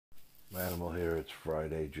Manimal here. It's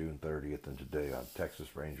Friday, June 30th, and today on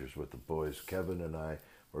Texas Rangers with the Boys, Kevin and I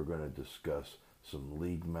are going to discuss some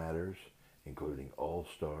league matters, including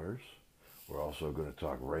All-Stars. We're also going to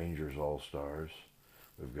talk Rangers All-Stars.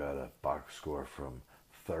 We've got a box score from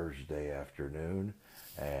Thursday afternoon,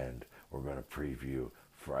 and we're going to preview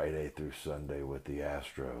Friday through Sunday with the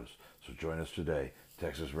Astros. So join us today,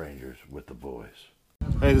 Texas Rangers with the Boys.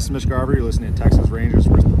 Hey, this is Mitch Garver. You're listening to Texas Rangers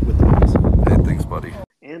with the Boys. Hey, thanks, buddy.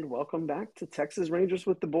 And welcome back to Texas Rangers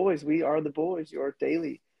with the Boys. We are the Boys, your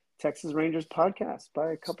daily Texas Rangers podcast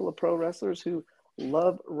by a couple of pro wrestlers who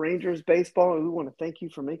love Rangers baseball. And we want to thank you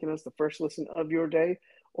for making us the first listen of your day,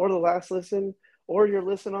 or the last listen, or your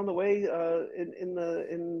listen on the way in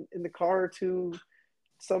the car to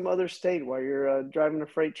some other state while you're driving a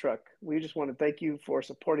freight truck. We just want to thank you for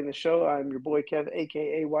supporting the show. I'm your boy Kev,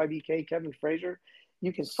 aka YBK Kevin Frazier.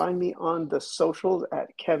 You can find me on the socials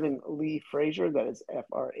at Kevin Lee Frazier. That is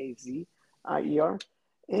Frazier.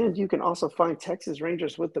 And you can also find Texas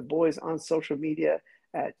Rangers with the Boys on social media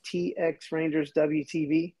at TX Rangers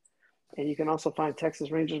WTV. And you can also find Texas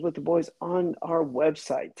Rangers with the Boys on our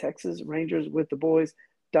website,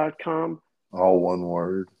 TexasRangersWithTheBoys.com. All one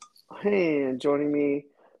word. And joining me,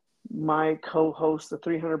 my co-host, the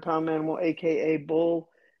 300-pound Manimal, a.k.a. Bull.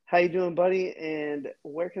 How you doing, buddy? And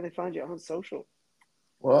where can they find you on social?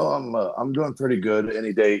 Well, I'm doing pretty good.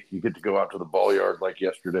 Any day you get to go out to the ball yard like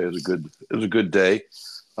yesterday is a good day.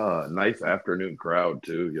 Nice afternoon crowd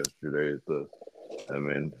too yesterday.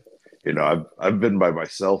 I've been by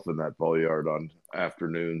myself in that ball yard on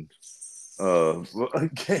afternoon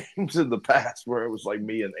games in the past where it was like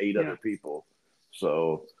me and eight other people.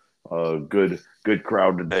 So good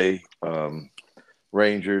crowd today.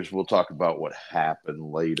 Rangers, we'll talk about what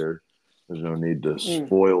happened later. There's no need to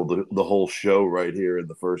spoil the whole show right here in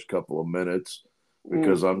the first couple of minutes,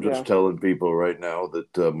 because I'm just telling people right now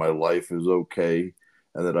that my life is okay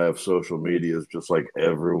and that I have social medias just like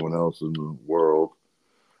everyone else in the world.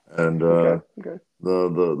 And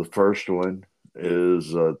the first one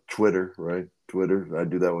is Twitter, right? Twitter. I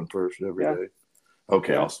do that one first every day.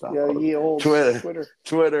 Okay, I'll stop. Yeah, ye old Twitter,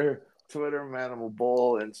 Manimal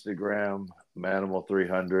Bull, Instagram, Manimal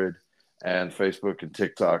 300. And Facebook and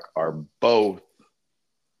TikTok are both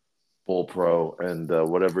Bull Pro, and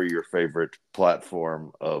whatever your favorite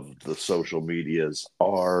platform of the social medias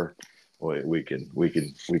are, we can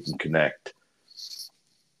connect.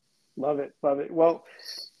 Love it. Well,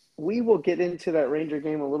 we will get into that Ranger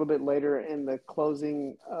game a little bit later in the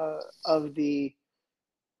closing of the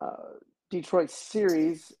Detroit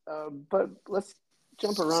series, but let's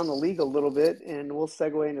jump around the league a little bit, and we'll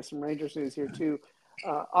segue into some Rangers news here too.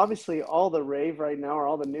 Obviously, all the rave right now, or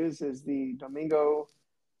all the news, is the Domingo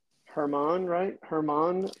Germán, right?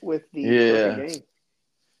 Germán with the perfect game.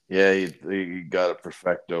 Yeah, he got a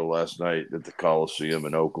perfecto last night at the Coliseum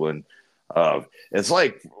in Oakland. It's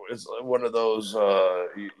one of those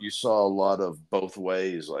you saw a lot of both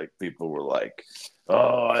ways. Like people were like,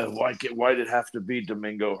 "Oh, why did it have to be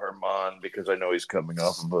Domingo Germán?" Because I know he's coming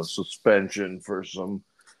off of a suspension for some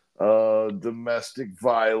domestic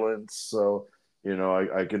violence. So,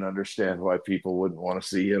 I can understand why people wouldn't want to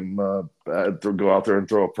see him go out there and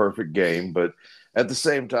throw a perfect game. But at the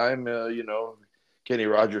same time, Kenny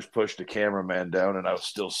Rogers pushed the cameraman down, and I was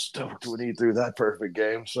still stoked when he threw that perfect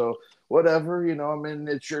game. So whatever,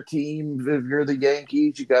 it's your team. If you're the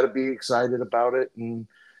Yankees, you got to be excited about it. And,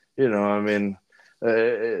 you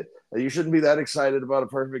shouldn't be that excited about a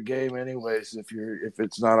perfect game anyways if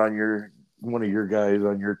it's not on one of your guys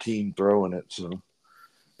on your team throwing it. So.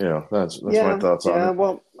 That's my thoughts on it. Yeah,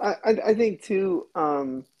 well, I think too.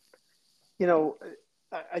 I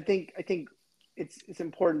think it's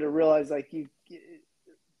important to realize, like, if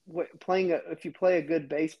you play a good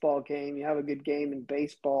baseball game, you have a good game in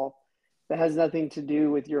baseball. That has nothing to do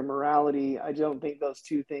with your morality. I don't think those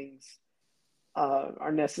two things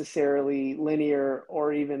are necessarily linear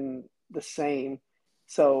or even the same.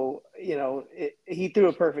 So he threw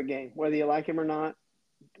a perfect game, whether you like him or not.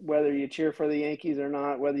 Whether you cheer for the Yankees or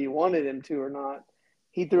not, whether you wanted him to or not,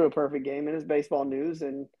 he threw a perfect game in his baseball news.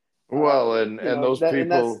 And those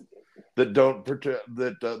people that don't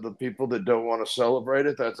the people that don't want to celebrate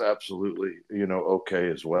it, that's absolutely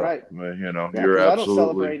okay as well. Right. You're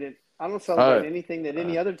absolutely. I don't celebrate anything that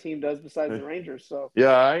any other team does besides the Rangers. So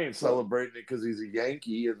I ain't celebrating it because he's a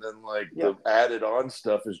Yankee, and then the added on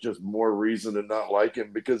stuff is just more reason to not like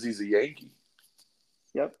him because he's a Yankee.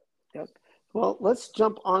 Yep. Well, let's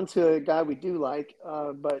jump on to a guy we do like,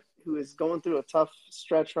 but who is going through a tough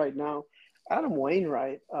stretch right now. Adam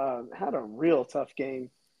Wainwright had a real tough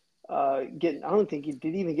game getting. I don't think he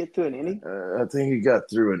did even get to an inning. I think he got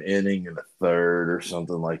through an inning in the third or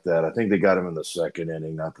something like that. I think they got him in the second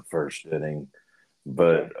inning, not the first inning.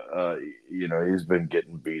 But Okay. he's been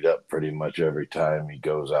getting beat up pretty much every time he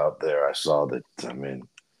goes out there. I saw that. I mean,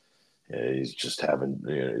 yeah, he's just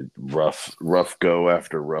having rough go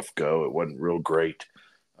after rough go. It wasn't real great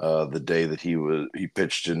the day that he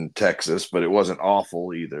pitched in Texas, but it wasn't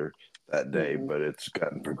awful either that day. Mm-hmm. But it's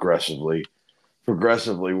gotten progressively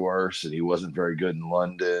worse, and he wasn't very good in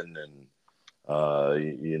London. And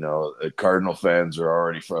Cardinal fans are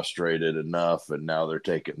already frustrated enough, and now they're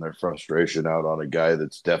taking their frustration out on a guy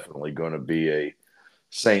that's definitely going to be a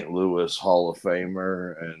St. Louis Hall of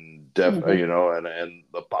Famer, and Mm-hmm. and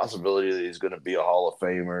the possibility that he's going to be a Hall of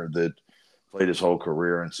Famer that played his whole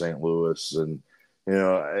career in St. Louis. And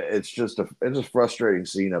it's a frustrating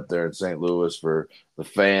scene up there in St. Louis for the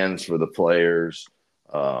fans, for the players.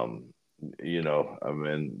 Um, I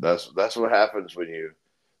mean, that's what happens when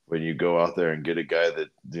you go out there and get a guy that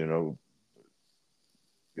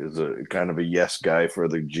is a kind of a yes guy for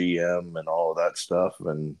the GM and all of that stuff.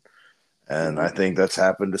 And Mm-hmm. I think that's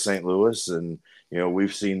happened to St. Louis. And,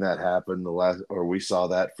 we've seen that happen we saw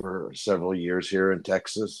that for several years here in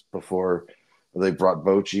Texas before they brought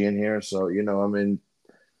Bochy in here. So, I mean,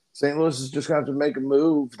 St. Louis is just going to have to make a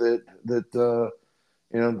move that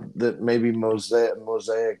maybe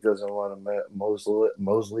Mosaic doesn't want to,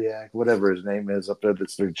 Mosliak, whatever his name is up there,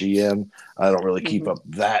 that's their GM. I don't really keep Mm-hmm. up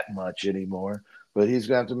that much anymore, but he's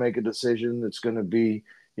going to have to make a decision that's going to be,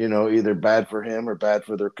 either bad for him or bad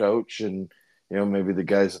for their coach. And, maybe the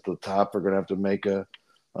guys at the top are going to have to make a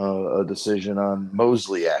decision on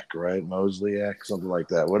Mosliak, right? Mosliak, something like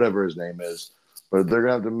that, whatever his name is. But they're going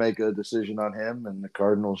to have to make a decision on him. And the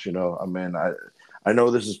Cardinals, I mean, I know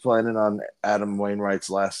this is planning on Adam Wainwright's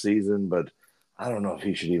last season, but I don't know if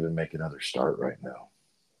he should even make another start right now.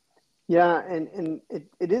 Yeah, and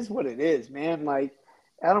it is what it is, man. Like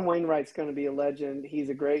Adam Wainwright's going to be a legend. He's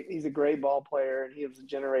a great ball player, and he was a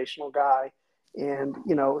generational guy. And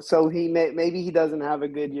so maybe he doesn't have a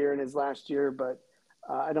good year in his last year, but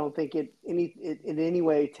I don't think it in any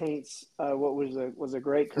way taints what was a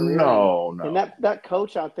great career. And No, and no. that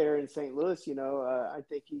coach out there in St. Louis, I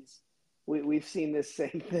think we've seen this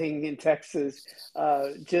same thing in Texas.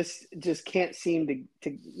 Just can't seem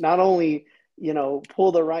to not only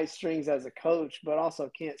pull the right strings as a coach, but also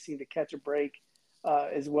can't seem to catch a break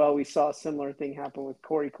as well. We saw a similar thing happen with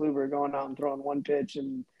Corey Kluber going out and throwing one pitch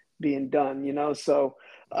and being done, So,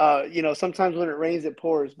 sometimes when it rains, it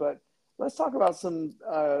pours. But let's talk about some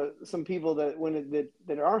people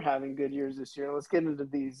that are having good years this year. Let's get into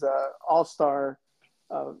these all-star.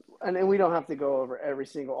 And we don't have to go over every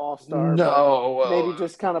single all-star, but No, maybe well,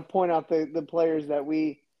 just kind of point out the players that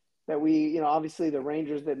we obviously the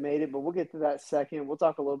Rangers that made it, but we'll get to that second. We'll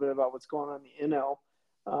talk a little bit about what's going on in the NL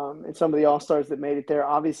and some of the All Stars that made it there.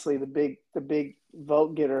 Obviously, the big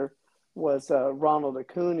vote getter was Ronald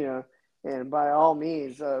Acuna, and by all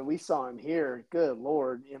means, we saw him here. Good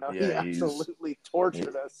Lord, he yeah, absolutely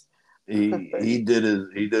tortured us. he did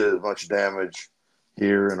as much damage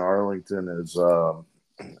here in Arlington as Otani,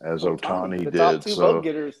 Otani the top did. two vote So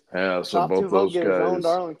getters, yeah, so top two both vote those getters owned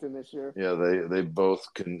guys, Arlington this year. yeah,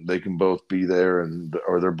 they can both be there,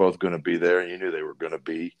 or they're both going to be there, and you knew they were going to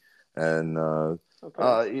be. And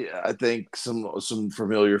Okay. yeah, I think some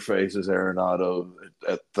familiar faces. Arenado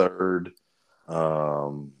at third.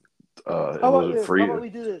 Um, How was about it this? How free? about we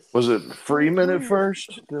do this? Was it Who Freeman are at your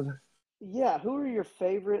first? Yeah, who are your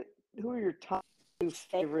favorite? Who are your top two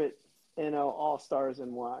favorite All Stars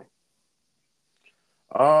and why?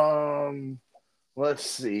 Um, let's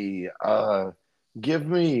see. Give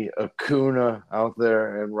me Acuna out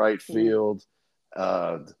there in right Mm-hmm. field.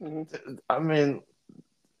 Uh, Mm-hmm. I mean,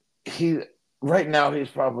 he right now he's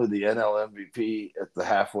probably the NL MVP at the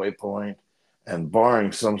halfway point, and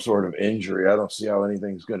barring some sort of injury, I don't see how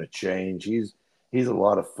anything's going to change. He's a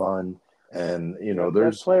lot of fun, and Yep,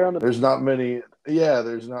 best player on the. there's not many. Yeah,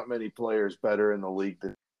 there's not many players better in the league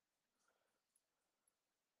than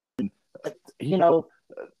you know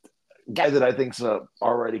guy that I think's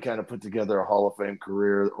already kind of put together a Hall of Fame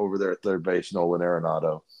career over there at third base, Nolan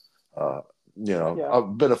Arenado. Uh, Yeah.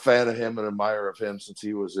 I've been a fan of him and admirer of him since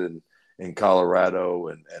he was in Colorado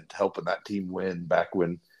and helping that team win back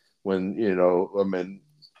when I mean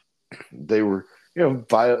they were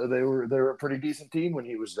they were a pretty decent team when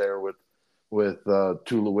he was there with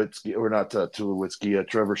Tulowitzki, or not Tulowitzki,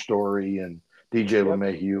 Trevor Story and DJ Yep.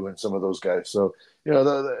 LeMahieu and some of those guys. So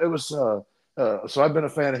it was. So I've been a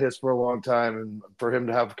fan of his for a long time, and for him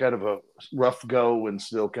to have kind of a rough go and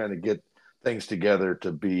still kind of get things together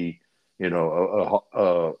to be,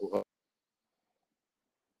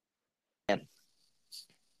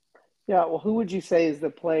 Yeah, well, who would you say is the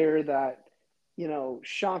player that,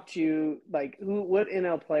 shocked you? Like, what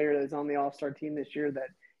NL player is on the All-Star team this year that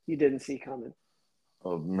you didn't see coming?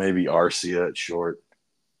 Maybe Arcia at short.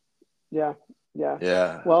 Yeah, yeah.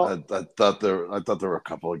 Yeah, Well, I thought there were a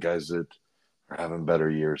couple of guys that are having better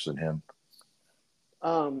years than him.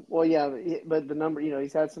 well, yeah, but the number,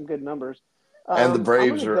 he's had some good numbers. And the I'm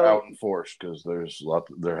Braves gonna are out go in force because there's a lot.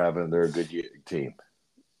 They're a good team.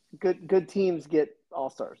 good teams get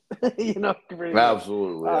All-Stars, pretty much.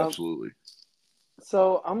 Absolutely, Um, absolutely.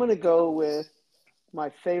 so I'm gonna go with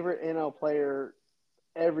my favorite NL player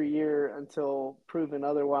every year until proven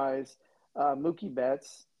otherwise. Mookie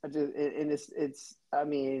Betts. It's I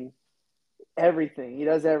mean everything. He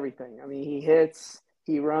does everything. I mean, he hits,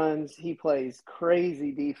 he runs, he plays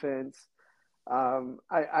crazy defense.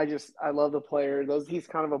 I love the player. He's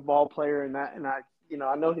kind of a ball player, and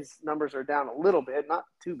I know his numbers are down a little bit, not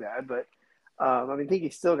too bad, but I think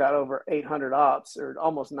he's still got over 800 ops or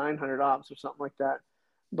almost 900 ops or something like that.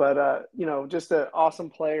 But just an awesome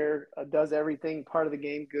player, does everything part of the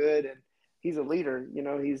game good, and he's a leader.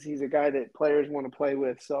 He's a guy that players want to play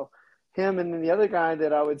with. So him, and then the other guy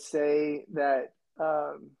that I would say that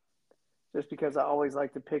just because I always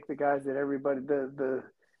like to pick the guys that everybody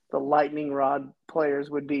the lightning rod players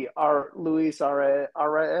would be Luis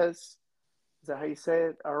Arraez. Is that how you say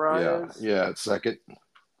it? Yeah, Arraez. yeah. It's second.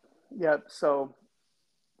 Yep. So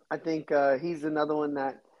I think he's another one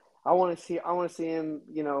that I want to see. I want to see him,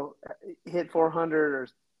 hit 400 or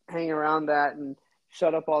hang around that and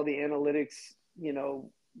shut up all the analytics,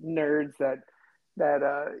 nerds that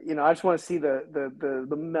I just want to see the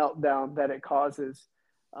meltdown that it causes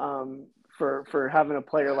for having a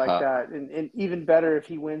player like that, and even better if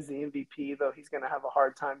he wins the MVP, though he's going to have a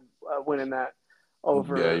hard time winning that Yeah,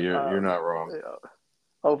 over you're not wrong.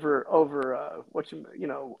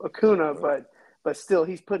 Acuna, but still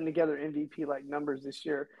he's putting together MVP like numbers this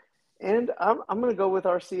year, and I'm going to go with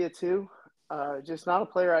Arcia too. Just not a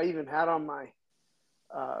player I even had on my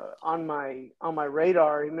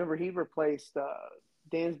radar. Remember, he replaced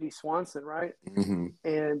Dansby Swanson, right? Mm-hmm.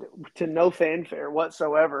 And to no fanfare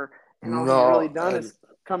whatsoever. And all he's really No, done is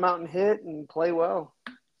come out and hit and play well.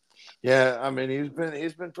 yeah, I mean he's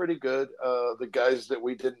been pretty good. The guys that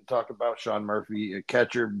we didn't talk about, Sean Murphy,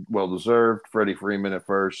 catcher, well deserved. Freddie Freeman at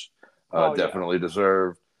first, definitely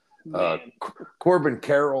deserved. Man. Corbin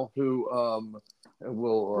Carroll, who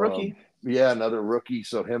will Rookie. yeah, another rookie.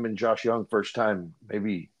 So him and Josh Young, first time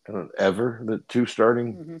maybe ever the two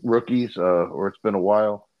starting rookies, or it's been a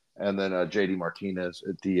while. And then JD Martinez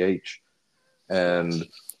at DH, and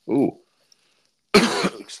ooh,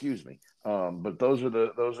 excuse me. But those are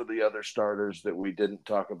the other starters that we didn't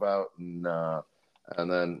talk about, and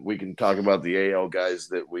then we can talk about the AL guys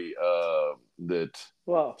that we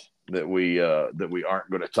Well, that we aren't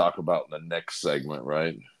going to talk about in the next segment,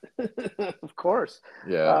 right? of course.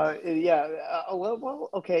 Yeah. Yeah. Well,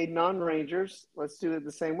 okay. Non-Rangers. Let's do it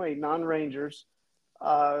the same way. Non-Rangers.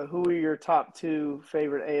 Who are your top two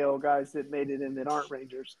favorite AL guys that made it in that aren't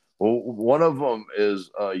Rangers? Well, one of them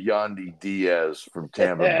is Yandy Diaz from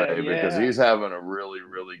Tampa Bay because Yeah. he's having a really,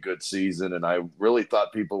 really good season, and I really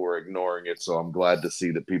thought people were ignoring it. So I'm glad to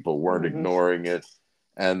see that people weren't ignoring it.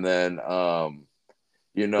 And then,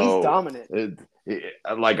 He's dominant.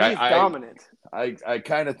 like He's dominant. I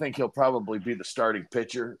kind of think he'll probably be the starting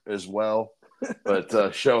pitcher as well. But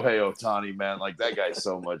Shohei Ohtani, man, like that guy's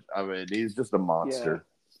so much. I mean, he's just a monster.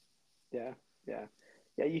 Yeah.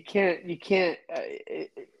 You can't.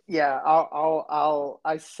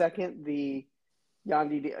 I second the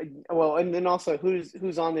Yandy. Well, and then also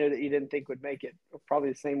who's on there that you didn't think would make it?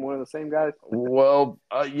 Probably one of the same guys. Well,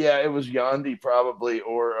 yeah, it was Yandy probably,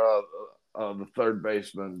 or the third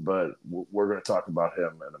baseman, but we're going to talk about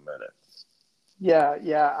him in a minute. Yeah.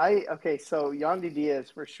 Okay, so Yandy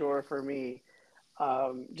Diaz for sure for me.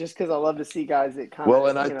 Just because I love to see guys that kind of, well,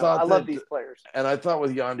 and I love these players. And I thought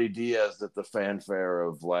with Yandy Diaz that the fanfare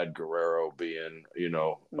of Vlad Guerrero being,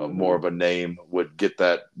 more of a name would get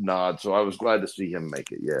that nod. So I was glad to see him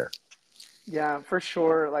make it. Yeah. Yeah, for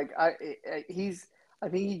sure. Like I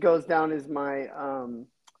think he goes down as my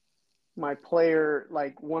player,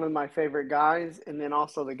 like one of my favorite guys, and then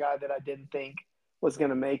also the guy that I didn't think was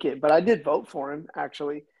going to make it. But I did vote for him,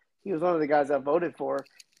 actually. He was one of the guys I voted for.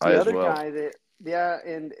 I The as other well. guy that, yeah,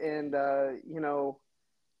 and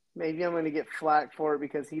maybe I'm going to get flack for it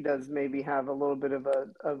because he does maybe have a little bit of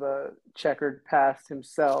a checkered past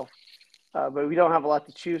himself. But we don't have a lot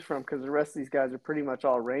to choose from because the rest of these guys are pretty much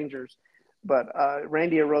all Rangers. But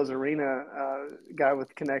Randy Rosarina, guy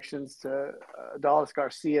with connections to Dallas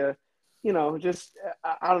Garcia, I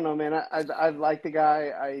don't know, man. I like the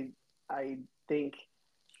guy. I think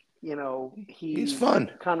He's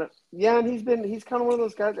fun. And he's kind of one of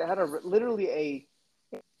those guys that had literally a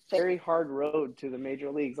very hard road to the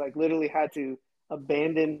major leagues. Like literally had to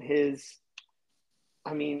abandon his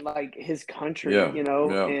country, Yeah,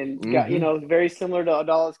 yeah. and got, Mm-hmm. very similar to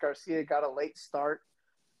Adolis Garcia, got a late start,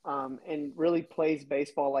 and really plays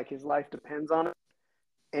baseball like his life depends on it.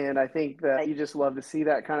 And I think that you just love to see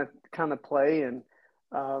that kind of play, and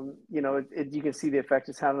you can see the effect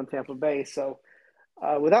it's had on Tampa Bay. So,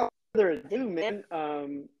 without further ado, man,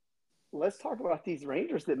 let's talk about these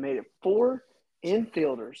Rangers that made it. Four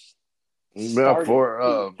infielders Yeah, started.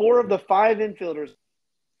 for Four of the five infielders.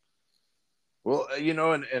 well,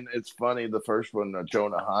 and it's funny. The first one,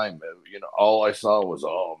 Jonah Heim. All I saw was,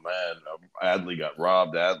 oh man, Adley got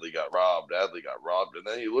robbed. Adley got robbed. Adley got robbed. And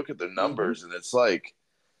then you look at the Mm-hmm. numbers, and it's like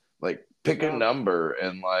pick a No. number,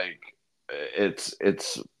 and it's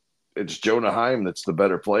Jonah Heim that's the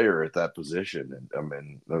better player at that position. And I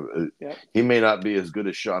mean, Yep. he may not be as good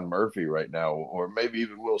as Sean Murphy right now, or maybe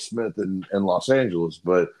even Will Smith in Los Angeles,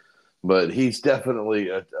 but he's definitely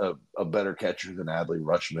a better catcher than Adley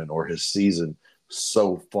Rutschman, or his season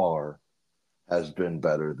so far has been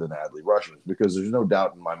better than Adley Rutschman's, because there's no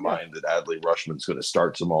doubt in my mind that Adley Rutschman's going to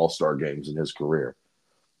start some All-Star games in his career.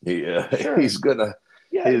 Sure. He's gonna.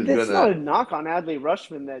 Yeah, that's not a knock on Adley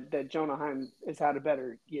Rutschman that Jonah Heim has had a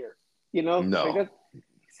better year. No, And no, again,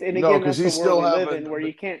 because that's he's the world still we live having. in, where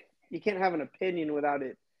you can't have an opinion without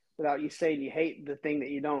you saying you hate the thing that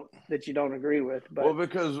you don't agree with. But Well,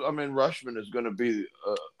 because I mean, Rutschman is going to be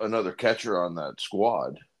another catcher on that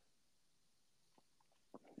squad.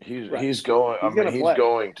 He's going. He's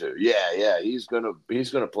going to. Yeah. He's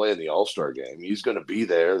gonna play in the All-Star game. He's gonna be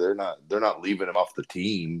there. They're not leaving him off the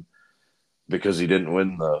team because he didn't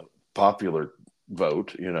win the popular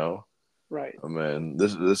vote. Right. I mean,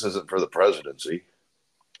 this isn't for the presidency.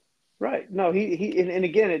 Right. No, and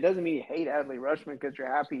again, it doesn't mean you hate Adley Rutschman because you're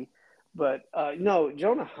happy, but no,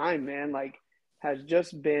 Jonah Heim, man, has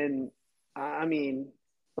just been. I mean,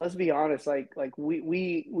 let's be honest.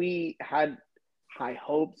 We had high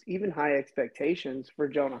hopes, even high expectations for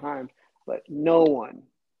Jonah Heim, but no one,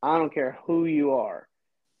 I don't care who you are,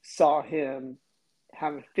 saw him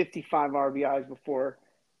having 55 RBIs before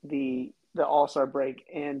the All-Star break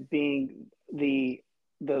and being the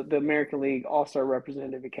American League All-Star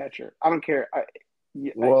representative and catcher. I don't care,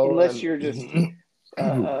 unless you're just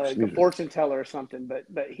a fortune teller or something. But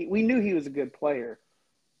we knew he was a good player,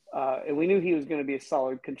 and we knew he was going to be a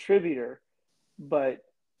solid contributor. But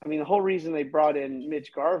I mean, the whole reason they brought in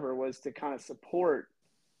Mitch Garver was to kind of support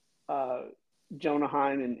Jonah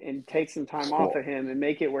Heim and take some time off of him and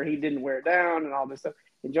make it where he didn't wear it down and all this stuff.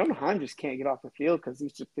 And Jonah Heim just can't get off the field because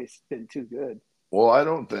he's been too good. Well, I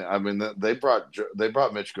don't think. I mean, they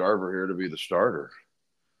brought Mitch Garver here to be the starter.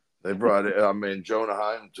 They brought. I mean, Jonah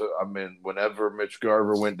Heim. Whenever Mitch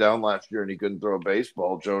Garver went down last year and he couldn't throw a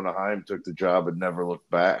baseball, Jonah Heim took the job and never looked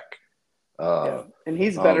back. And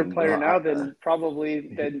he's a better player now than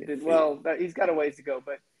he's got a ways to go,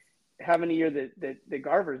 but having a year that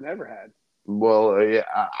Garver's never had. Well, yeah,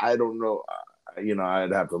 I don't know.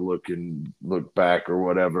 I'd have to look back or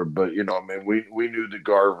whatever. But I mean, we knew that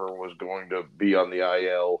Garver was going to be on the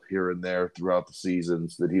IL here and there throughout the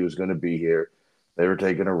seasons, that he was going to be here. They were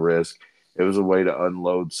taking a risk. It was a way to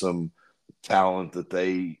unload some talent that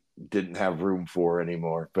they didn't have room for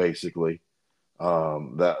anymore, basically.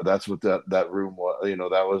 That's what that room was.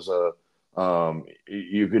 That was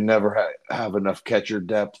you can never have enough catcher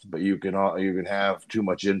depth, but you can have too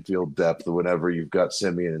much infield depth whenever you've got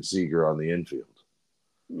Simeon and Seager on the infield.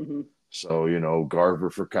 Mm-hmm. So Garver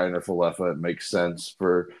for Kiner Falefa, it makes sense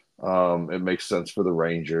for the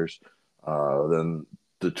Rangers. Then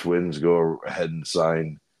the Twins go ahead and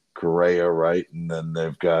sign Correa, right? And then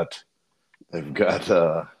they've got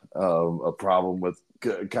a problem with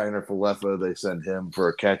Kiner Falefa. They send him for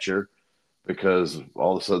a catcher because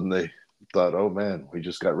all of a sudden they thought, oh man, we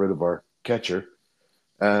just got rid of our catcher.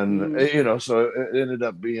 And, so it ended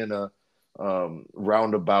up being a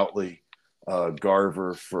roundaboutly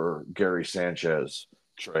Garver for Gary Sanchez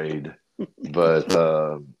trade. But,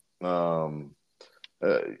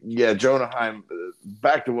 Jonah Heim,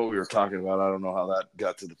 back to what we were talking about. I don't know how that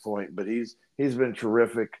got to the point, but he's been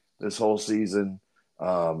terrific this whole season.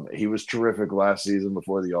 He was terrific last season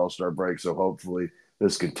before the All-Star break, so hopefully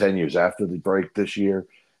this continues after the break this year.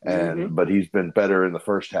 But he's been better in the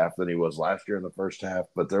first half than he was last year in the first half.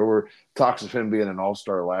 But there were talks of him being an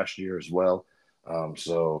All-Star last year as well.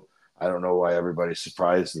 So I don't know why everybody's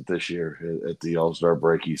surprised that this year at the All-Star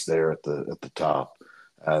break he's there at the top.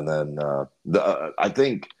 And then I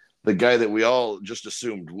think the guy that we all just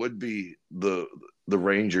assumed would be the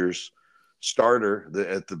Rangers' starter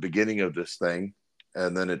at the beginning of this thing,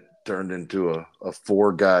 and then it turned into a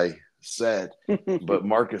four-guy set. But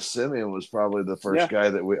Marcus Simeon was probably the first Yeah. guy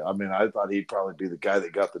that I thought he'd probably be the guy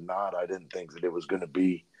that got the nod. I didn't think that it was going to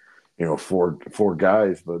be, four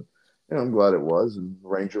guys, but I'm glad it was. And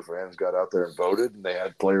Ranger fans got out there and voted, and they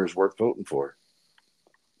had players worth voting for.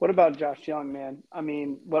 What about Josh Young, man? I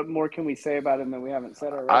mean, what more can we say about him that we haven't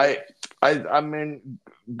said already? I mean,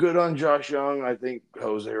 good on Josh Young. I think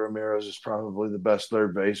Jose Ramirez is probably the best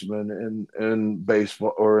third baseman in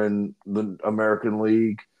baseball or in the American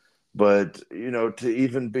League. But to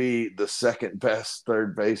even be the second best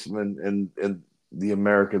third baseman in the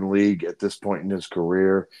American League at this point in his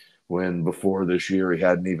career, when before this year he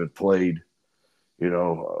hadn't even played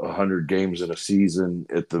 100 games in a season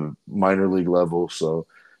at the minor league level. So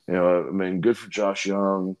good for Josh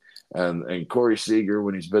Young and Corey Seager.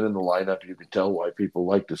 When he's been in the lineup, you can tell why people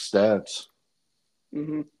like the stats.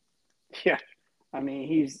 Mm-hmm. Yeah, I mean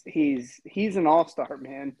he's an all-star,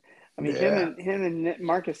 man. I mean him and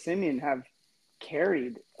Marcus Simeon have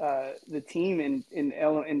carried the team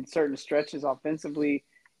in certain stretches offensively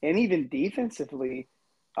and even defensively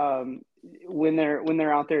when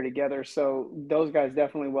they're out there together. So those guys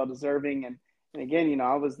definitely well deserving. And again,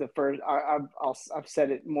 I was the first. I've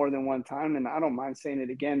said it more than one time, and I don't mind saying it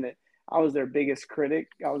again that I was their biggest critic.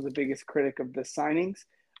 I was the biggest critic of the signings,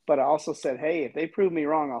 but I also said, hey, if they prove me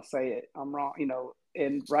wrong, I'll say it. I'm wrong,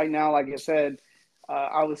 And right now, like I said,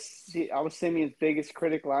 I was Simeon's biggest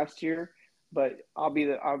critic last year, but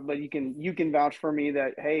but you can vouch for me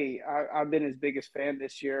that hey, I've been his biggest fan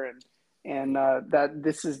this year, and that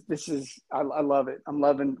this is I love it. I'm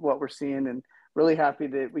loving what we're seeing, and really happy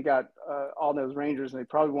that we got all those Rangers, and they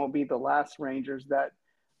probably won't be the last Rangers that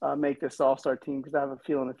make this All-Star team, because I have a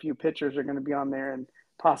feeling a few pitchers are going to be on there, and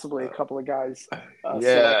possibly a couple of guys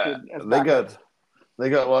selected as backups. They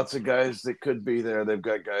got lots of guys that could be there. They've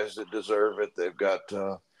got guys that deserve it. They've got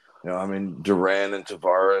Duran and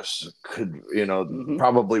Tavares could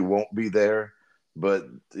probably won't be there, but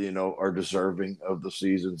are deserving of the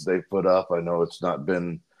seasons they've put up. I know it's not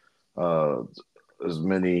been as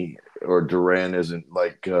many, or Duran isn't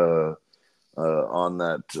like on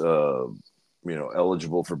that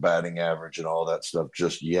eligible for batting average and all that stuff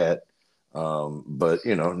just yet. But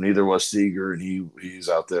neither was Seager, and he's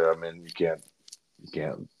out there. I mean, you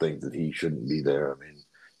can't think that he shouldn't be there. I mean,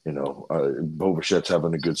 Bo Bichette's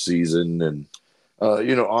having a good season, and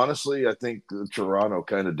honestly, I think Toronto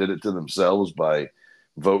kind of did it to themselves by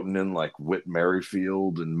voting in like Whit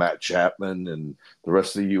Merrifield and Matt Chapman, and the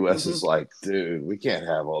rest of the U.S. is like, dude, we can't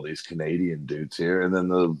have all these Canadian dudes here. And then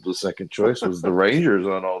the second choice was the Rangers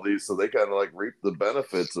on all these, so they kind of like reap the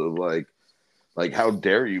benefits of like how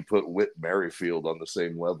dare you put Whit Merrifield on the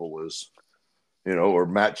same level as or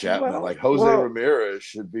Matt Chapman. Like Jose Ramirez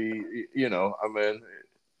should be, I mean.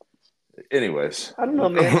 Anyways, I don't know,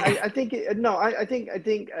 man. I think and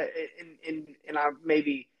I'm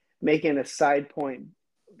maybe making a side point,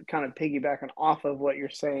 kind of piggybacking off of what you're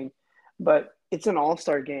saying, but it's an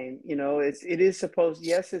all-star game. It is supposed.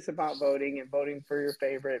 Yes, it's about voting and voting for your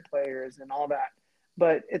favorite players and all that,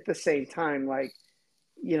 but at the same time, like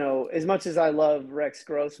as much as I love Rex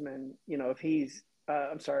Grossman, if he's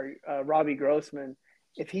Robbie Grossman,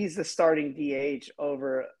 if he's the starting DH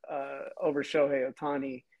over Shohei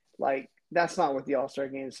Ohtani. Like, that's not what the All-Star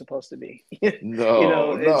game is supposed to be.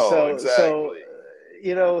 No, exactly.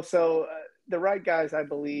 So the right guys, I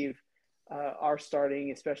believe, are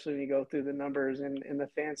starting, especially when you go through the numbers, and the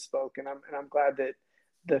fans spoke, and I'm glad that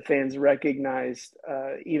the fans recognized,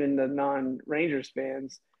 even the non-Rangers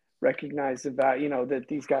fans recognized that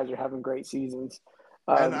these guys are having great seasons.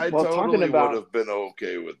 And I totally would have been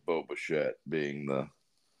okay with Bo Bichette being the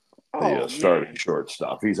starting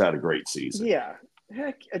shortstop. He's had a great season. Yeah.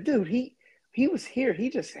 Heck, dude, he was here. He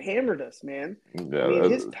just hammered us, man. Yeah, I mean,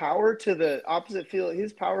 his power to the opposite field,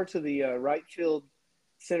 his power to the right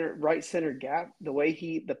center gap, the way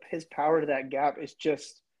his power to that gap is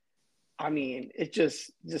just, I mean, it's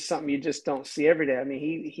just something you just don't see every day. I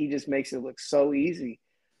mean, he just makes it look so easy.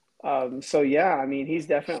 So yeah, I mean, he's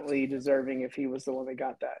definitely deserving if he was the one that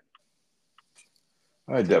got that.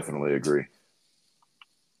 I definitely agree.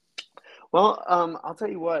 Well, I'll tell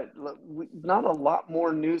you what, not a lot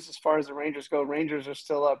more news as far as the Rangers go. Rangers are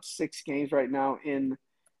still up 6 games right now in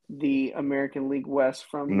the American League West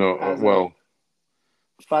five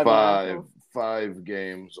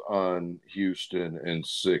games on Houston and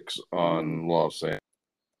 6 on Los Angeles.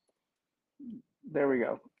 There we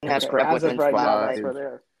go. As of right now, that's where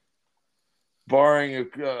they're. Barring,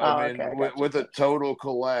 with a total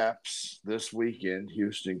collapse this weekend,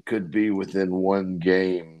 Houston could be within 1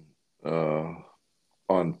 game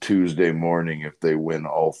on Tuesday morning if they win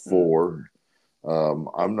all four.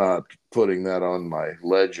 I'm not putting that on my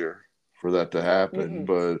ledger for that to happen,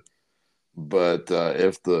 but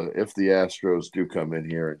if the Astros do come in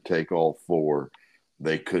here and take all four,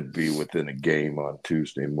 they could be within a game on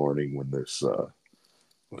Tuesday morning when this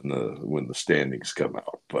when the standings come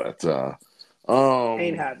out. But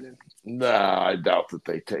Ain't happening. nah, I doubt that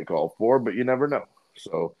they take all four, but you never know.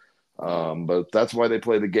 So, but that's why they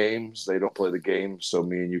play the games. They don't play the games so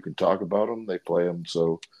me and you can talk about them. They play them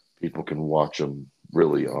so people can watch them.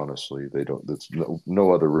 Really, honestly, they don't. There's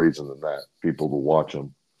no other reason than that. People to watch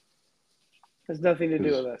them. Has nothing to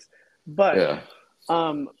do with us. But yeah,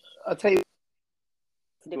 I'll tell you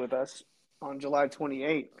to do with us on July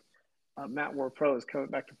 28th. Matt War Pro is coming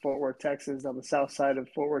back to Fort Worth, Texas, on the south side of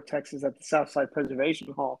Fort Worth, Texas, at the Southside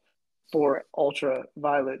Preservation Hall for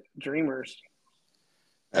Ultraviolet Dreamers.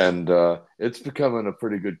 and it's becoming a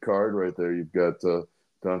pretty good card right there. You've got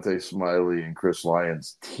Dante Smiley and Chris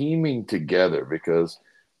Lyons teaming together because,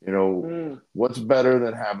 what's better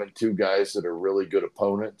than having two guys that are really good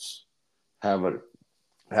opponents, having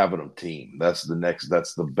them team. That's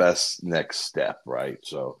the best next step, right?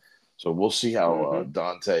 So we'll see how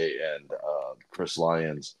Dante and Chris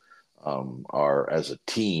Lyons are as a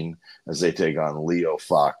team as they take on Leo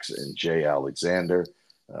Fox and Jay Alexander.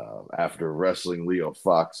 After wrestling Leo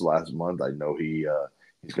Fox last month, I know he's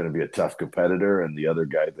going to be a tough competitor, and the other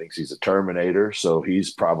guy thinks he's a Terminator, so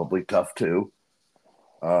he's probably tough too.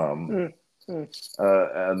 And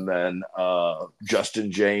then Justin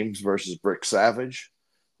James versus Brick Savage.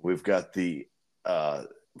 We've got the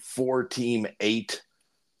 4-team,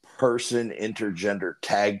 8-person intergender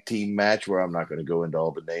tag team match where I'm not going to go into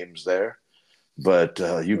all the names there, but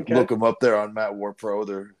you look them up there on Matt War Pro.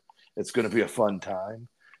 It's going to be a fun time.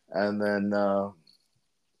 And then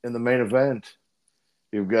in the main event,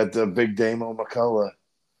 you've got the Big Damo McCullough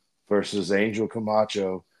versus Angel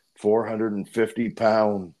Camacho,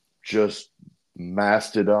 450-pound, just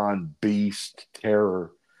mastodon beast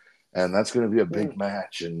terror. And that's going to be a big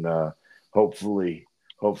match. And hopefully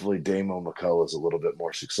Damo McCullough is a little bit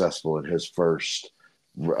more successful in his first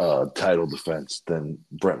title defense than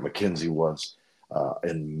Brent McKenzie was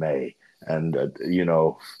in May. And,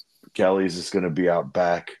 Kelly's is going to be out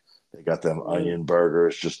back. They got them onion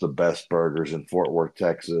burgers, just the best burgers in Fort Worth,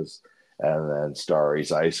 Texas. And then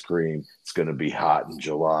Starry's ice cream. It's going to be hot in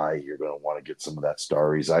July. You're going to want to get some of that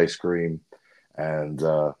Starry's ice cream. And,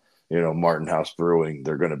 Martin House Brewing,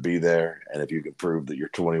 they're going to be there. And if you can prove that you're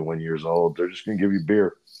 21 years old, they're just going to give you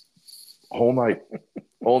beer whole night.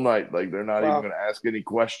 Like, they're not even going to ask any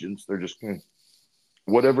questions. They're just going to,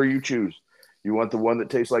 whatever you choose. You want the one that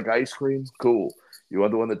tastes like ice cream? Cool. You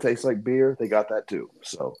want the one that tastes like beer? They got that too.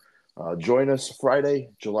 So join us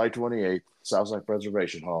Friday, July 28th, Southside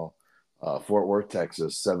Preservation Hall, Fort Worth,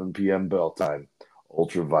 Texas, 7 p.m. bell time,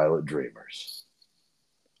 Ultraviolet Dreamers.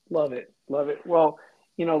 Love it. Well,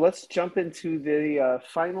 let's jump into the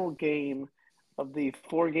final game of the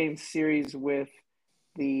 4-game series with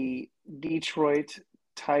the Detroit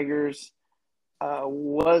Tigers.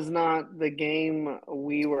 Was not the game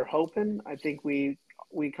we were hoping. I think we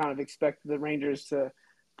kind of expected the Rangers to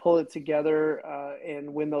pull it together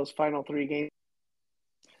and win those final 3 games.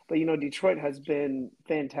 But Detroit has been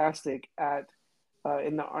fantastic at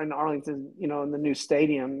in Arlington, in the new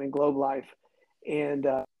stadium in Globe Life, and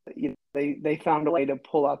they found a way to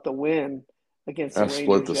pull out the win against the Rangers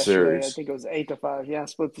split the yesterday. series. I think it was 8-5. Yeah,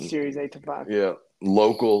 split the series 8-5. Yeah,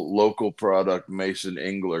 local product Mason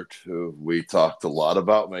Englert, who we talked a lot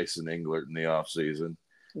about Mason Englert in the offseason.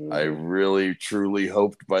 I really, truly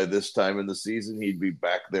hoped by this time in the season he'd be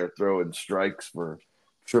back there throwing strikes for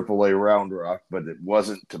AAA Round Rock, but it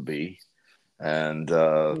wasn't to be. And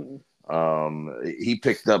he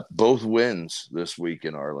picked up both wins this week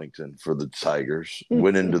in Arlington for the Tigers.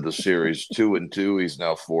 Went into the series 2-2. He's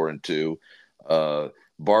now 4-2.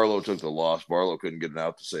 Barlow took the loss. Barlow couldn't get an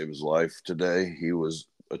out to save his life today. He was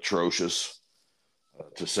atrocious,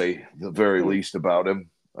 to say the very least about him.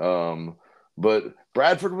 But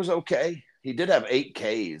Bradford was okay. He did have 8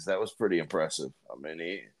 Ks. That was pretty impressive. I mean,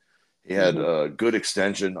 he had a good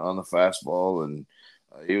extension on the fastball, and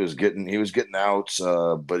he was getting outs.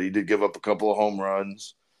 But he did give up a couple of home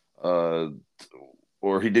runs, or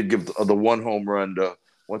he did give the one home run to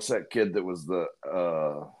what's that kid that was the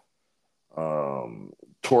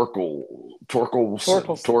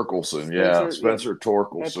Torkelson. Yeah, Spencer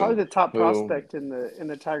Torkelson. Yeah, probably the top prospect in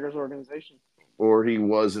the Tigers organization. Or he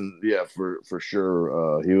wasn't, for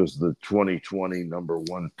sure. He was the 2020 number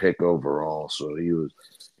 1 pick overall. So he was,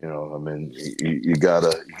 you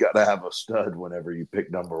gotta have a stud whenever you pick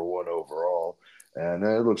number 1 overall. and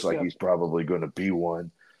it looks like he's probably going to be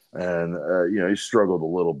one. And he struggled a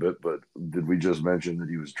little bit, but did we just mention that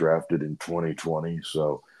he was drafted in 2020?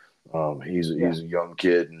 So he's a young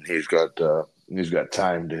kid, and he's got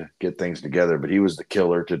time to get things together. But he was the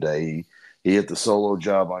killer today. He hit the solo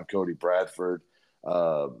job on Cody Bradford.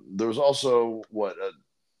 There was also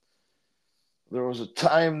there was a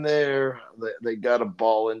time there that they got a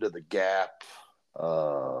ball into the gap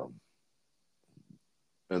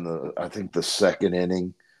in I think the second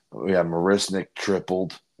inning. Yeah, Marisnik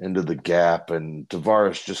tripled into the gap, and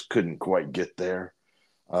Tavares just couldn't quite get there.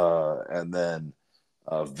 And then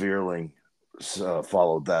Veerling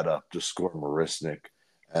followed that up to score Marisnik,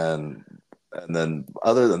 and then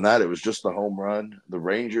other than that, it was just the home run. The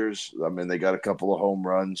Rangers, I mean, they got a couple of home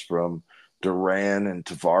runs from Duran and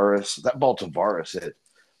Tavares. That ball Tavares hit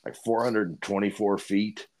like 424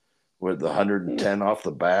 feet with 110 off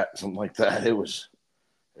the bat, something like that. It was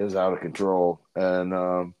out of control,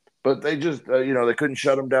 and but they just they couldn't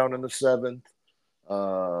shut him down in the seventh.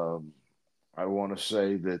 I want to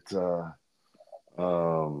say that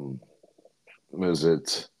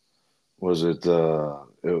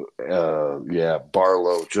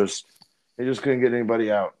Barlow just couldn't get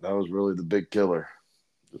anybody out. That was really the big killer.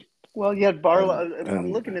 Well, you had Barlow.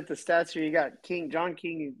 I'm looking at the stats here. You got John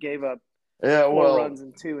King, who gave up 4 runs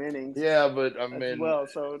in 2 innings. Yeah, but I mean,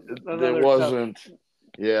 so there wasn't.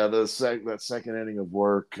 Yeah, that second inning of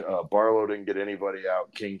work, Barlow didn't get anybody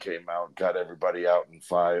out. King came out, got everybody out in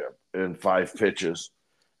five pitches,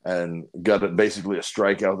 and got basically a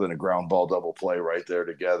strikeout and a ground ball double play right there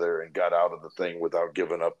together, and got out of the thing without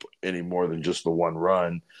giving up any more than just the 1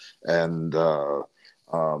 run. And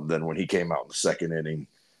then when he came out in the second inning,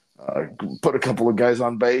 put a couple of guys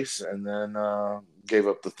on base, and then gave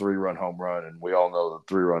up the 3-run home run. And we all know the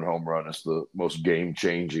 3-run home run is the most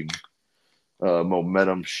game-changing,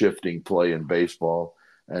 momentum-shifting play in baseball.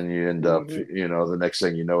 And you end up, the next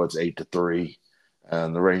thing you know, it's 8-3,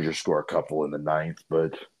 and the Rangers score a couple in the 9th.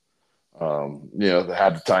 But they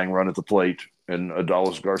had the tying run at the plate and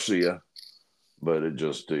Adolis Garcia, but it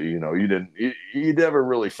just, you never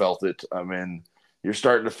really felt it. I mean, you're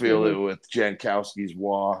starting to feel it with Jankowski's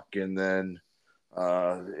walk, and then,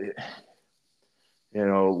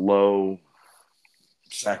 Low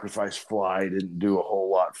sacrifice fly didn't do a whole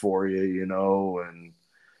lot for you, and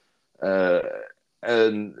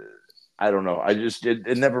I don't know.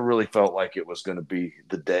 It never really felt like it was going to be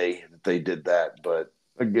the day that they did that. But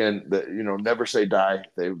again, never say die.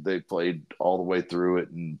 They played all the way through it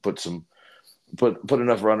and put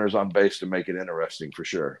enough runners on base to make it interesting for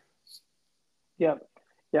sure. Yep.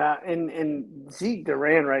 Yeah, and Zeke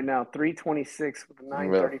Duran right now, 326 with a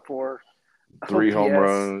 934. 3 home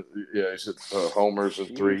runs. Yeah, he's hit homers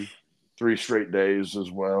in three straight days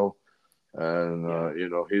as well.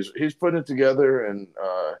 And he's putting it together, and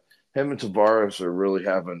him and Tavares are really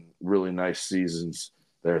having really nice seasons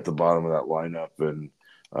there at the bottom of that lineup. And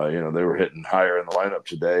they were hitting higher in the lineup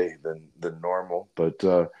today than normal. But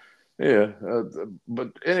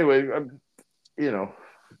but anyway,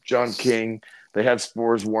 John King. They had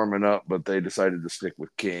Spores warming up, but they decided to stick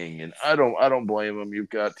with King, and I don't blame them. You've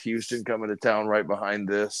got Houston coming to town right behind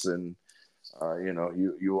this, and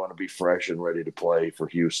you want to be fresh and ready to play for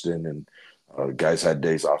Houston. And guys had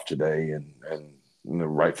days off today, and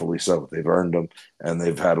rightfully so. They've earned them, and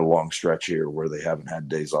they've had a long stretch here where they haven't had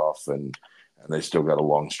days off, and they still got a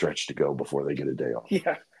long stretch to go before they get a day off.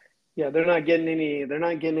 Yeah, they're not getting any. They're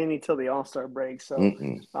not getting any till the All-Star break. So,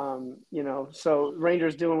 so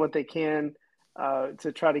Rangers doing what they can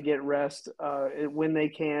to try to get rest when they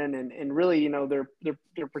can, and really, they're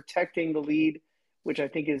protecting the lead, which I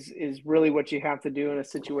think is really what you have to do in a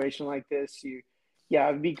situation like this.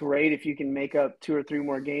 It'd be great if you can make up 2 or 3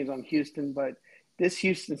 more games on Houston, but this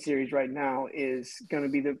Houston series right now is going to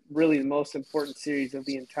be really the most important series of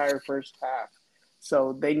the entire first half.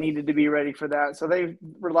 So they needed to be ready for that. So they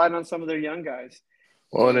relied on some of their young guys.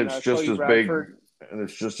 Well, and it's just as Bradford, big, and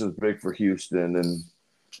it's just as big for Houston and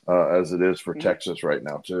as it is for Texas right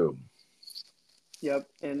now too. Yep,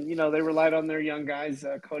 and they relied on their young guys,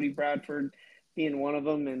 Cody Bradford being one of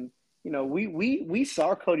them, and we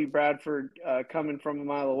saw Cody Bradford coming from a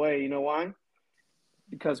mile away. You know why?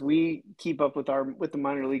 Because we keep up with the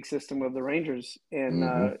minor league system of the Rangers,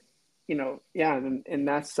 and and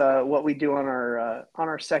that's what we do on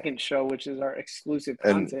our second show, which is our exclusive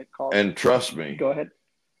content called. And trust me, go ahead.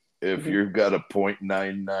 If you've got a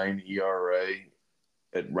 .99 ERA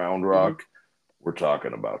at Round Rock, we're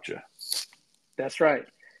talking about you. That's right.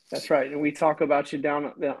 And we talk about you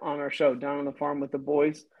down on our show, Down on the Farm with the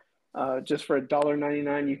Boys. Just for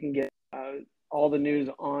 $1.99, you can get all the news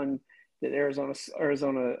on the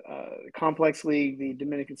Arizona Complex League, the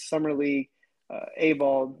Dominican Summer League,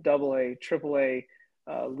 A-ball, AA, AAA.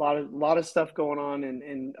 A lot of stuff going on,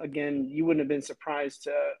 and again, you wouldn't have been surprised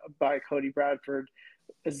by Cody Bradford,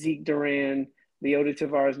 Zeke Duran, Leota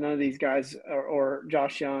Tavares, none of these guys, or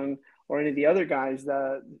Josh Young, or any of the other guys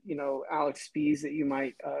that, Alex Spees that you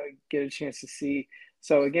might get a chance to see.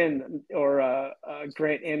 So again, or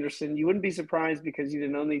Grant Anderson, you wouldn't be surprised because you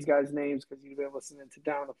didn't know these guys' names because you've been listening to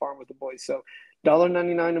Down on the Farm with the Boys. So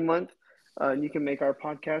 $1.99 a month. And you can make our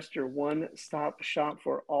podcast your one-stop shop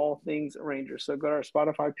for all things Rangers. So go to our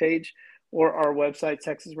Spotify page or our website,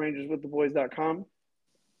 TexasRangersWithTheBoys.com.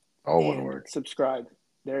 All one word. Subscribe.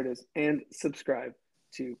 There it is. And subscribe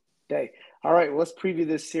today. All right, well, let's preview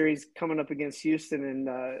this series coming up against Houston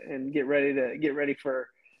and get ready for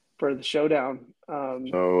the showdown.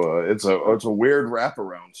 So it's a weird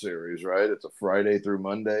wraparound series, right? It's a Friday through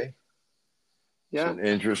Monday. Yeah, it's an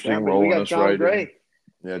interesting we got us John right Gray. in.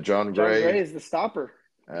 Yeah, John Gray Gray is the stopper.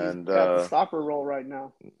 And he's got the stopper role right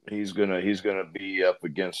now. He's gonna be up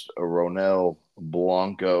against a Ronel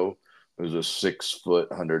Blanco, who's a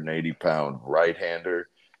 6-foot, 180-pound right-hander,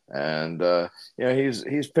 and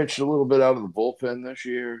he's pitched a little bit out of the bullpen this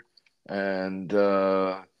year, and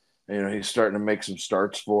he's starting to make some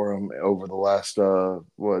starts for him over the last 3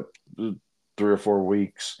 or 4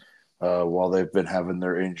 weeks, while they've been having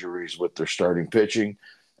their injuries with their starting pitching,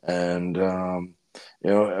 and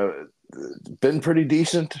been pretty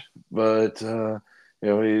decent, but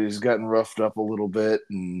he's gotten roughed up a little bit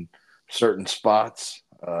in certain spots,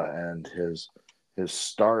 and his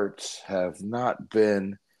starts have not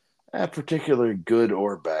been particularly good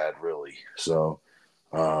or bad, really. So,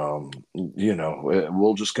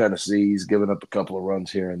 we'll just kind of see. He's given up a couple of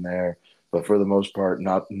runs here and there, but for the most part,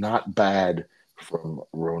 not bad from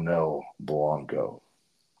Ronel Blanco.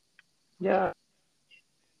 Yeah,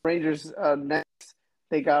 Rangers next.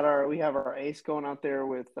 We have our ace going out there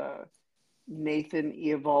with Nathan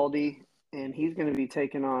Eovaldi, and he's going to be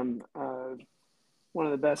taking on one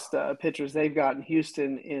of the best pitchers they've got in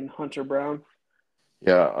Houston in Hunter Brown.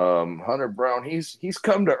 Yeah, Hunter Brown. He's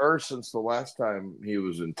come to earth since the last time he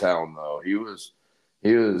was in town, though. He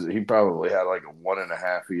probably had like a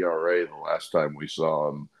 1.5 ERA the last time we saw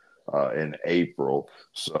him in April.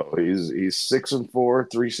 So he's 6-4,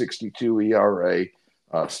 3.62 ERA.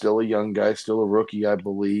 Still a young guy, still a rookie, I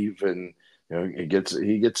believe, and he gets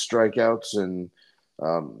strikeouts, and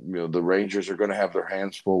the Rangers are going to have their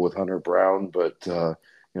hands full with Hunter Brown, but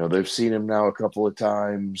they've seen him now a couple of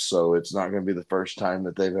times, so it's not going to be the first time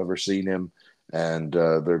that they've ever seen him, and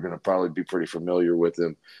they're going to probably be pretty familiar with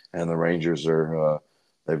him. And the Rangers are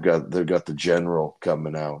they've got the general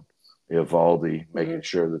coming out, Eovaldi, making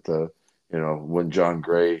sure that when John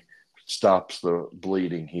Gray stops the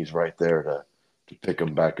bleeding, he's right there to pick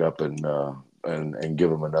him back up and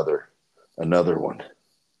give him another one.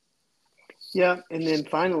 Yeah, and then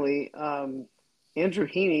finally, Andrew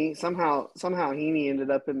Heaney, somehow Heaney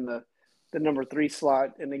ended up in the number 3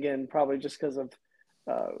 slot, and again, probably just because of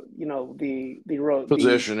the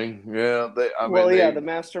positioning. The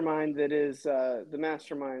mastermind that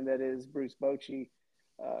is Bruce Bochy.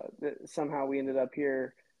 Somehow we ended up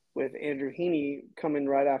here with Andrew Heaney coming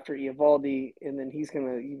right after Eovaldi, and then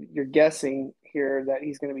you're guessing here that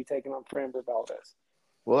he's gonna be taking on Framber Valdez.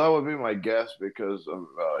 Well, that would be my guess because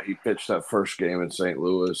he pitched that first game in St.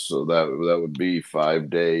 Louis, so that would be 5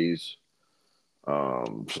 days.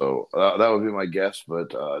 So that would be my guess,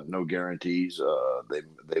 but no guarantees.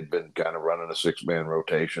 They've been kind of running a 6-man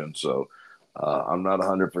rotation, so I'm not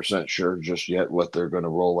 100% sure just yet what they're going to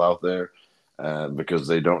roll out there, because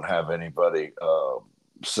they don't have anybody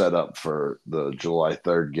set up for the July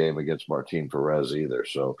 3rd game against Martin Perez either.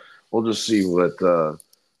 So we'll just see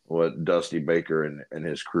what Dusty Baker and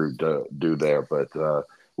his crew do there. But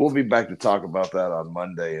we'll be back to talk about that on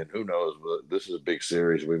Monday. And who knows, this is a big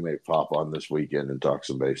series. We may pop on this weekend and talk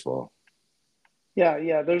some baseball.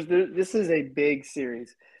 Yeah. This is a big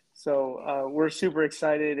series. So we're super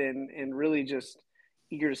excited and really just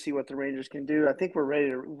eager to see what the Rangers can do. I think we're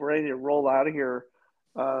ready to roll out of here.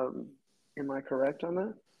 Am I correct on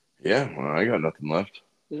that? Yeah, well, I got nothing left.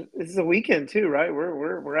 This is a weekend too, right?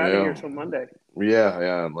 We're out of here till Monday.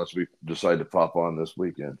 Yeah. Unless we decide to pop on this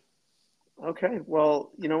weekend. Okay.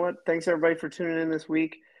 Well, you know what? Thanks everybody for tuning in this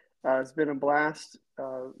week. It's been a blast.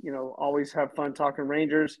 Always have fun talking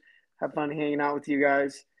Rangers. Have fun hanging out with you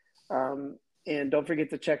guys. And don't forget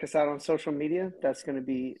to check us out on social media. That's going to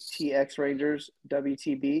be TX Rangers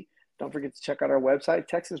WTB. Don't forget to check out our website,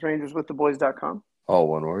 TexasRangersWithTheBoys.com. All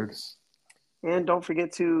one word. And don't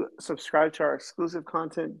forget to subscribe to our exclusive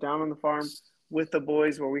content Down on the Farm with the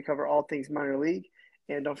Boys, where we cover all things minor league.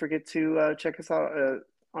 And don't forget to check us out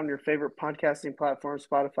on your favorite podcasting platform,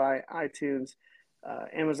 Spotify, iTunes,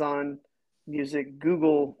 Amazon Music,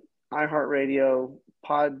 Google, iHeartRadio,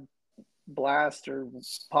 Pod Blast or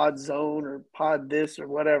Pod Zone or Pod this or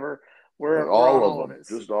whatever. We're on all of it.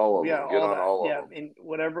 Just all of them. Get all on that. all of them. And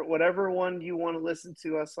whatever one you want to listen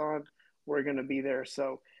to us on, we're going to be there.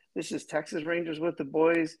 So this is Texas Rangers with the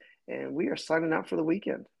boys, and we are signing out for the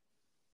weekend.